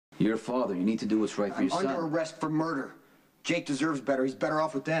You're a father. You need to do what's right for your son. I'm under arrest for murder. Jake deserves better. He's better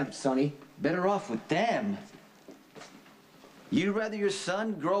off with them, Sonny. Better off with them? You'd rather your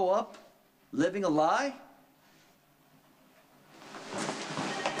son grow up living a lie?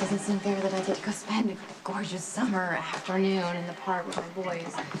 Doesn't seem fair that I get to go spend a gorgeous summer afternoon in the park with my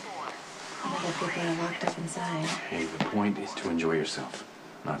boys. Other people are locked up inside. Hey, the point is to enjoy yourself,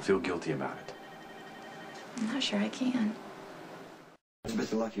 not feel guilty about it. I'm not sure I can.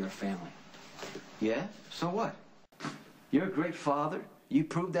 Elizabeth, you're lucky you're a family. Yeah? So what? You're a great father. You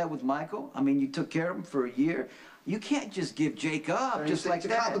proved that with Michael. I mean, you took care of him for a year. You can't just give Jake up just like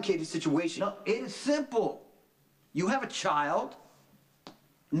that. It's a complicated situation. No, it is simple. You have a child.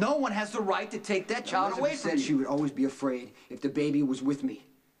 No one has the right to take that child away from you. Elizabeth said she would always be afraid if the baby was with me.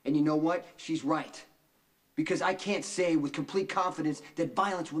 And you know what? She's right. Because I can't say with complete confidence that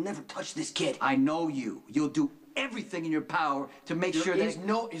violence will never touch this kid. I know you. You'll do everything in your power to make sure that...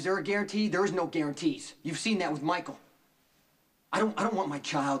 Is there a guarantee? There is no guarantees. You've seen that with Michael. I don't want my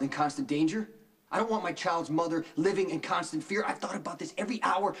child in constant danger. I don't want my child's mother living in constant fear. I've thought about this every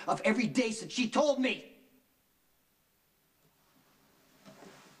hour of every day since she told me.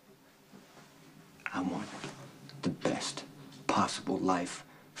 I want the best possible life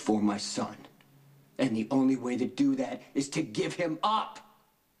for my son. And the only way to do that is to give him up.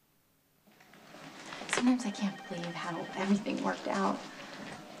 Sometimes I can't believe how everything worked out.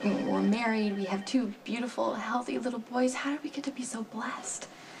 I mean, we're married, we have two beautiful, healthy little boys. How did we get to be so blessed?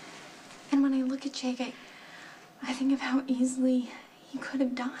 And when I look at Jake, I think of how easily he could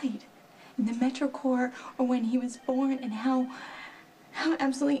have died in the Metro Corps or when he was born, and how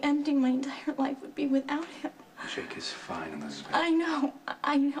absolutely empty my entire life would be without him. Jake is fine, Elizabeth. I know.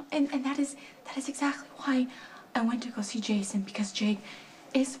 And that is exactly why I went to go see Jason, because Jake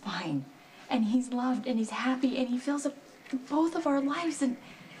is fine. And he's loved, and he's happy, and he fills up both of our lives, and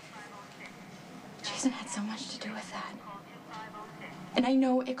Jason had so much to do with that. And I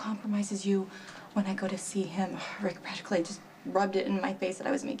know it compromises you when I go to see him. Rick practically just rubbed it in my face that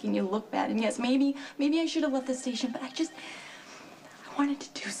I was making you look bad. And yes, maybe I should have left the station, but I wanted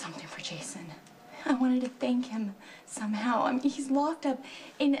to do something for Jason. I wanted to thank him somehow. I mean, he's locked up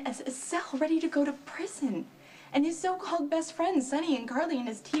in a cell, ready to go to prison. And his so-called best friends, Sonny and Carly, and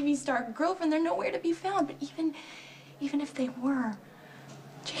his TV star girlfriend, they're nowhere to be found. But even if they were,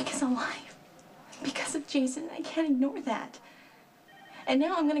 Jake is alive. Because of Jason, I can't ignore that. And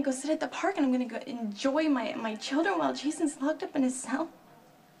now I'm gonna go sit at the park and I'm gonna go enjoy my children while Jason's locked up in his cell.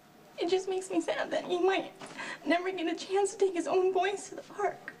 It just makes me sad that he might never get a chance to take his own boys to the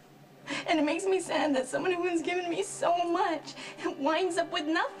park. And it makes me sad that someone who has given me so much winds up with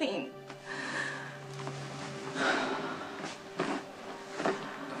nothing.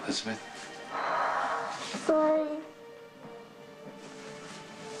 Elizabeth? Sorry.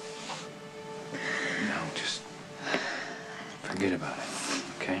 No, just forget about it,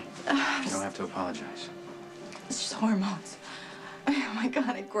 okay? You don't have to apologize. It's just hormones. Oh my God,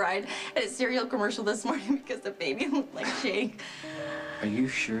 I cried at a cereal commercial this morning because the baby looked like Jake. Are you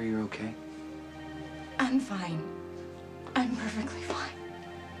sure you're okay? I'm fine. I'm perfectly fine.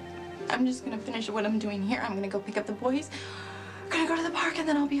 I'm just gonna finish what I'm doing here. I'm gonna go pick up the boys. We're gonna go to the park and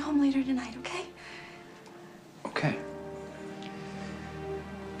then I'll be home later tonight, okay? Okay.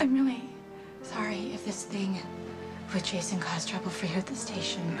 I'm really sorry if this thing with Jason caused trouble for you at the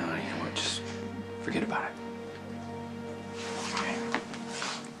station. No, you know what? Just forget about it. Okay.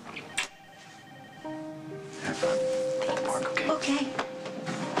 Have fun. At the park, okay? Okay.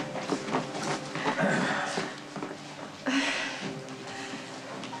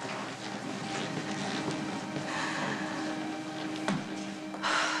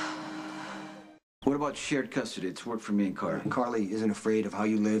 What about shared custody? It's worked for me and Carly. Carly isn't afraid of how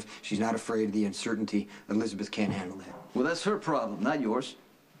you live. She's not afraid of the uncertainty. Elizabeth can't handle that. Well, that's her problem, not yours.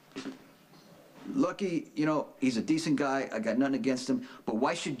 Lucky, you know, he's a decent guy. I got nothing against him. But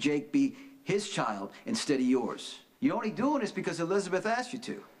why should Jake be his child instead of yours? You're only doing this because Elizabeth asked you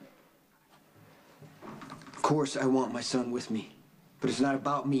to. Of course, I want my son with me. But it's not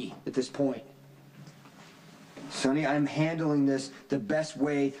about me at this point. Sonny, I'm handling this the best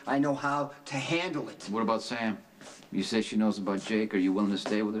way I know how to handle it. What about Sam? You say she knows about Jake. Are you willing to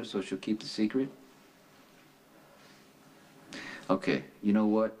stay with her so she'll keep the secret? Okay, you know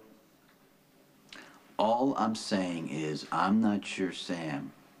what? All I'm saying is I'm not sure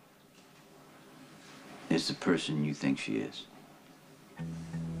Sam is the person you think she is.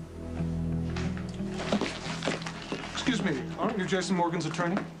 Excuse me, aren't you Jason Morgan's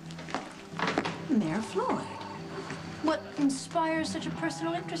attorney? Mayor Floyd. What inspires such a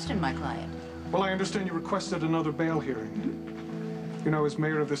personal interest in my client? Well, I understand you requested another bail hearing. You know, as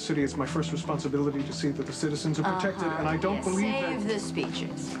mayor of this city, it's my first responsibility to see that the citizens are protected, and I don't believe that... Save the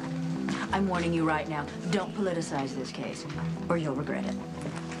speeches. I'm warning you right now, don't politicize this case, or you'll regret it.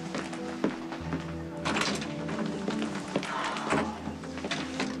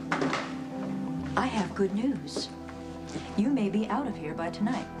 I have good news. You may be out of here by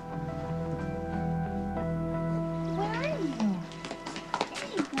tonight. Where are you? There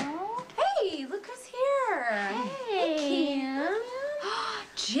you go. Hey, look who's here. Hey, Kim.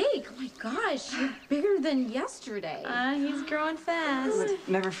 Jake, oh my gosh, you're bigger than yesterday. He's growing fast.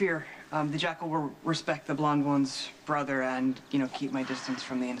 Never fear. The jackal will respect the blonde one's brother and, you know, keep my distance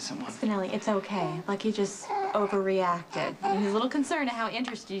from the innocent one. Spinelli, it's okay. Lucky just overreacted. He's a little concerned at how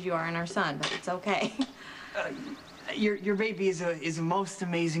interested you are in our son, but it's okay. Your baby is a most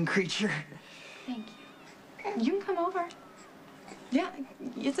amazing creature. Thank you. You can come over. Yeah,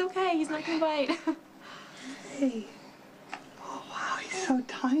 it's okay. He's not gonna bite. Hey. Oh, wow, he's so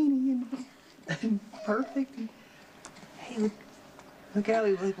tiny and perfect. Hey, look how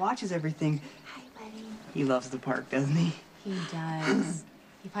he watches everything. Hi, buddy. He loves the park, doesn't he? He does.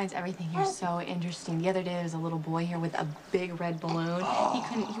 He finds everything here so interesting. The other day there was a little boy here with a big red balloon. Oh.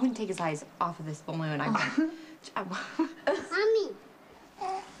 He wouldn't take his eyes off of this balloon. Mommy.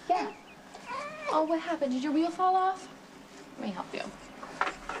 Yeah. Oh, what happened? Did your wheel fall off? Let me help you.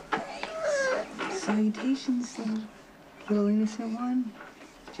 Salutations, little innocent one.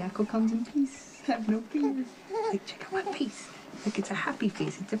 Jackal comes in peace. Have no fear. Like, check out my face. Look, it's a happy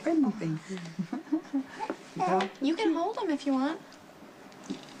face. It's a friendly face. You can hold him if you want.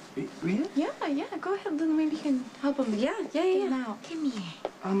 Really? Yeah. Go ahead, Lily. Maybe you can help him. Get him out. Come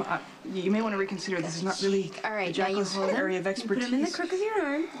here. You may want to reconsider. This is not really All right, the now you jackal's hold him. area of You expertise. put him in the crook of your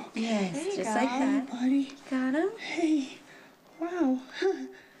arm. Yes. Just like that. Buddy. Got him? Hey. Wow.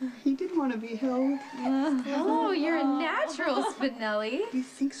 He did want to be held. Oh, you're a natural, Spinelli. You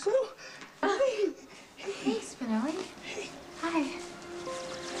think so? Hey, Spinelli. Hi.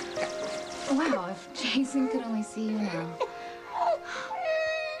 Wow, if Jason could only see you now.